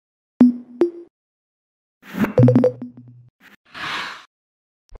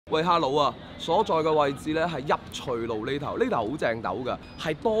喂，hello啊！所在嘅位置咧係邑翠路呢頭好正斗㗎，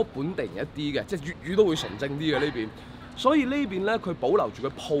係多本地人一啲嘅，即係粵語都會純正啲嘅呢邊。所以呢邊咧佢保留住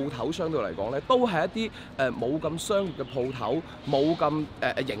嘅鋪頭，相對嚟講咧都係一啲冇咁商業嘅鋪頭，冇咁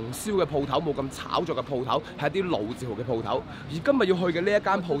營銷嘅鋪頭，冇咁炒作嘅鋪頭，係一啲老字號嘅鋪頭。而今日要去嘅呢一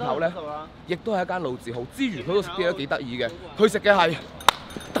間鋪頭咧，亦都係一間老字號。之餘佢都食嘅都幾得意嘅，佢食嘅係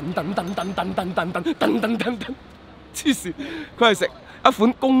黐線，佢係食一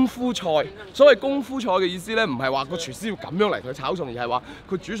款功夫菜。所謂功夫菜嘅意思咧，唔係話個廚師要咁樣嚟同佢炒餸，而係話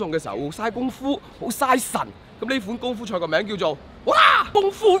佢煮餸嘅時候好嘥功夫，好嘥神。咁呢款功夫菜個名叫做哇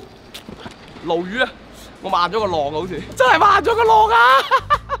功夫鱸魚啊！我抹咗個浪好似，真係抹咗個浪啊！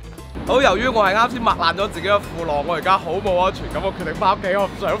好，由於我係啱先抹爛咗自己嘅褲浪，我而家好冇安全感，我決定翻屋企，我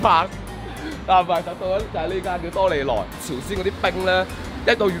唔想拍。但係特到就係呢間叫多利來，朝鮮嗰啲冰咧，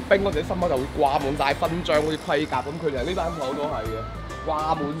一到閱兵嗰陣心口就會掛滿晒勳章，好似盔甲咁。佢哋呢間鋪都係嘅。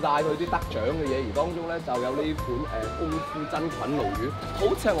掛滿晒佢啲得獎嘅嘢，而當中咧就有呢款功夫真菌鱸魚，好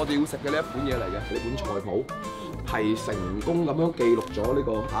似係我哋要食嘅呢一款嘢嚟嘅。呢本菜譜係成功咁樣記錄咗呢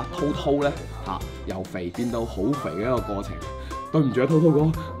個滔滔咧由肥變到好肥嘅一個過程。對唔住啊，滔滔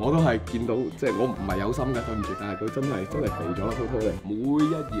哥，我都係見到即係我唔係有心嘅，對唔住，但係佢真係肥咗啦，滔滔嚟。每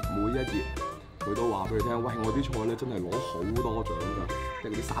一頁。佢都話俾佢聽，喂，我啲菜咧真係攞好多獎㗎，即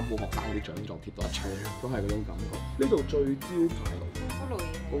係嗰啲三好學生嗰啲獎狀貼到一牆，都係嗰種感覺。呢度最招牌鱸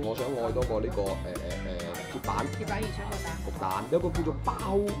魚，我想愛多個呢個鐵板魚腸焗蛋，有個叫做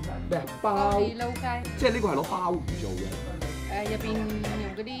鮑咩啊鮑魚撈雞，即係呢個係攞鮑魚做嘅。入邊用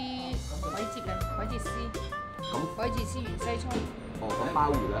嗰啲海蜇絲，海蜇絲芫西葱。哦，咁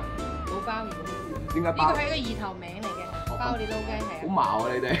鮑魚咧？冇鮑魚。點解？呢個係一個意頭名嚟嘅。包你撈雞係啊！好矛啊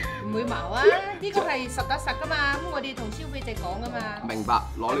你哋！唔會矛啊！呢個係實打實噶嘛，咁我哋同消費者講噶嘛。明白，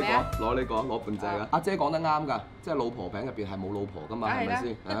攞半隻㗎。阿姐講得啱㗎，即係老婆餅入邊係冇老婆㗎嘛，係咪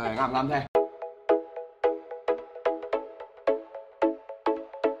先？啱唔啱聽？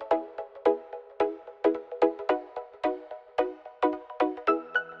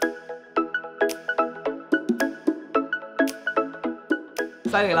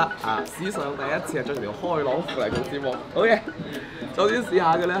犀利啦！史上第一次係着條開朗褲嚟做節目。好嘅，首先試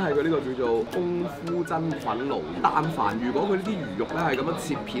下嘅咧係佢呢個叫做功夫真菌鱸魚。但凡如果佢呢啲魚肉咧係咁樣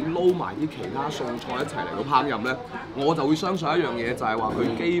切片撈埋啲其他餸菜一齊嚟到烹飪咧，我就會相信一樣嘢，就係話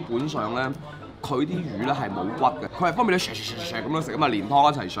佢基本上咧佢啲魚咧係冇骨嘅，佢係方便你咁樣食啊嘛，連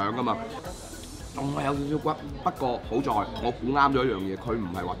湯一齊上噶嘛。仲係有少少骨，不過好在我估啱咗一樣嘢，佢唔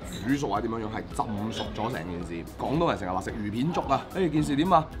係話煮熟啊點樣樣，係浸熟咗成件事。廣東人成日話食魚片粥啊，件事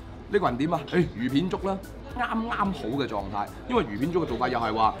點啊？呢個人點啊？魚片粥啦，啱好嘅狀態。因為魚片粥嘅做法又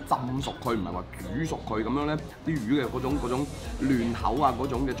係話浸熟佢，唔係話煮熟佢咁樣咧，啲魚嘅嗰種嫩口啊嗰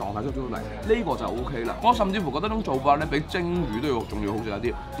種嘅狀態出嚟，呢個就 O K 啦。我甚至乎覺得呢種做法咧比蒸魚都要仲要好食一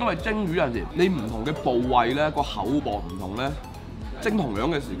啲，因為蒸魚有陣時你唔同嘅部位咧個厚薄唔同咧。蒸同樣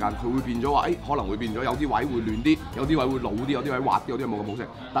嘅時間，佢會變咗話，可能會變咗有啲位會嫩啲，有啲位會老啲，有啲位滑啲，有啲位冇咁好食。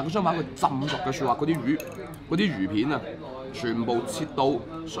但係佢相反，佢浸熟嘅説話，嗰啲魚片啊，全部切到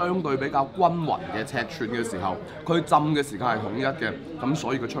相對比較均勻嘅尺寸嘅時候，佢浸嘅時間係統一嘅，咁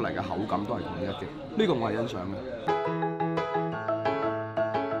所以佢出嚟嘅口感都係統一嘅。呢個我係欣賞嘅。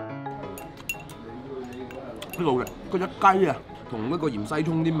呢度嘅嗰隻雞啊！同一個芫茜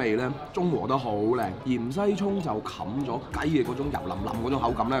葱啲味咧，中和得好靚。芫茜葱就冚咗雞嘅嗰種油淋淋嗰種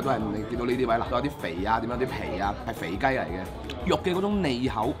口感咧，都係你見到呢啲位嗱，都有啲肥啊，點樣啲皮啊，係肥雞嚟嘅。肉嘅嗰種膩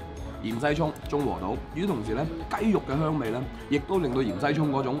口，芫茜葱中和到。與此同時咧，雞肉嘅香味咧，亦都令到芫茜葱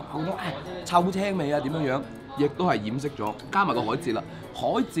嗰種臭青味啊點樣樣，亦都係掩飾咗。加埋個海蜇啦，海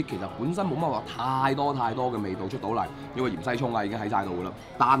蜇其實本身冇乜話太多嘅味道出到嚟，因為芫茜葱啊已經喺晒度噶啦。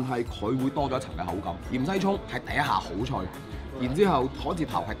但係佢會多咗一層嘅口感。芫茜葱係第一下好脆。然之後，海蜇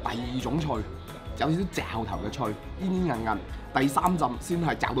頭係第二種脆，有少少嚼頭嘅脆，煙煙韌韌。第三浸先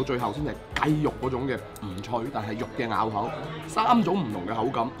係嚼到最後，先係雞肉嗰種嘅唔脆，但係肉嘅咬口。三種唔同嘅口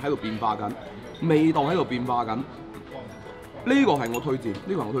感喺度變化緊，味道喺度變化緊。呢個係我推薦，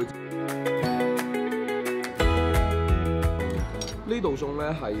呢道餸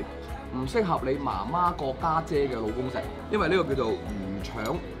咧係唔適合你媽媽個家姐嘅老公食，因為呢個叫做魚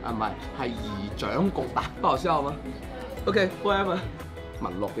腸唔係魚掌焗蛋。不過先好嗎？ OK， 開啊嘛，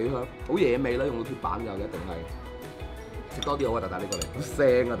聞落幾香，好野味啦，用到鐵板就一定係食多啲好啊！達達呢個嚟，好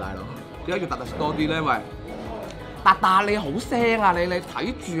腥啊大佬，點解要達達食多啲咧？因為達達你好腥啊！你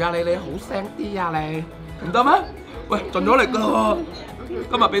睇住啊！你好腥啲啊！你唔得咩？喂，盡咗力㗎喎！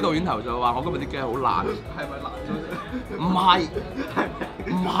今日俾導演頭就話我今日啲雞好爛，係咪爛咗？唔係，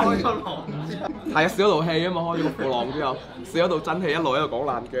係啊，少咗套戲啊嘛，開咗個褲浪之後，少咗套真戲一路喺度講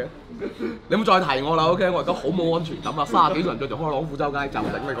爛嘅。你唔好再提我啦 ，OK？ 我而家好冇安全感啊！30幾歲人着住開朗褲周街，就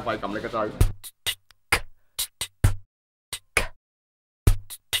頂你個肺，撳你個掣。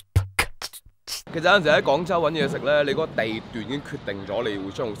其實有陣時喺廣州揾嘢食咧，你嗰個地段已經決定咗你會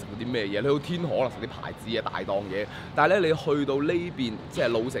將會食到啲咩嘢。你去天河可能食啲牌子嘅大檔嘢，但係咧你去到呢邊即係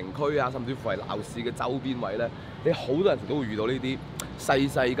老城區啊，甚至乎係鬧市嘅周邊位咧，你好多人都會遇到呢啲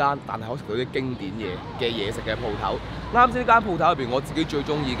細間，但係可以食到啲經典嘢食嘅鋪頭。啱先呢間鋪頭入邊，我自己最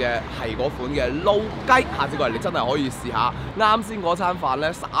中意嘅係嗰款嘅撈雞。下次過嚟你真係可以試下。啱先嗰餐飯咧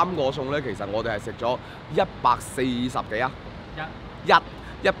，3個餸咧，其實我哋係食咗140幾啊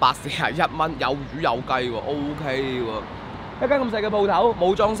，141蚊，有魚有雞喎 ，OK 喎。一間咁細嘅鋪頭，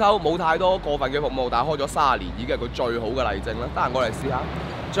冇裝修，冇太多過分嘅服務，但係開咗30年已經係佢最好嘅例證啦。得閒過嚟試下。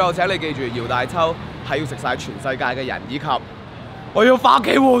最後請你記住，姚大秋係要食晒全世界嘅人，以及我要返屋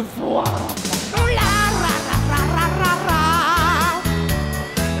企換褲啊！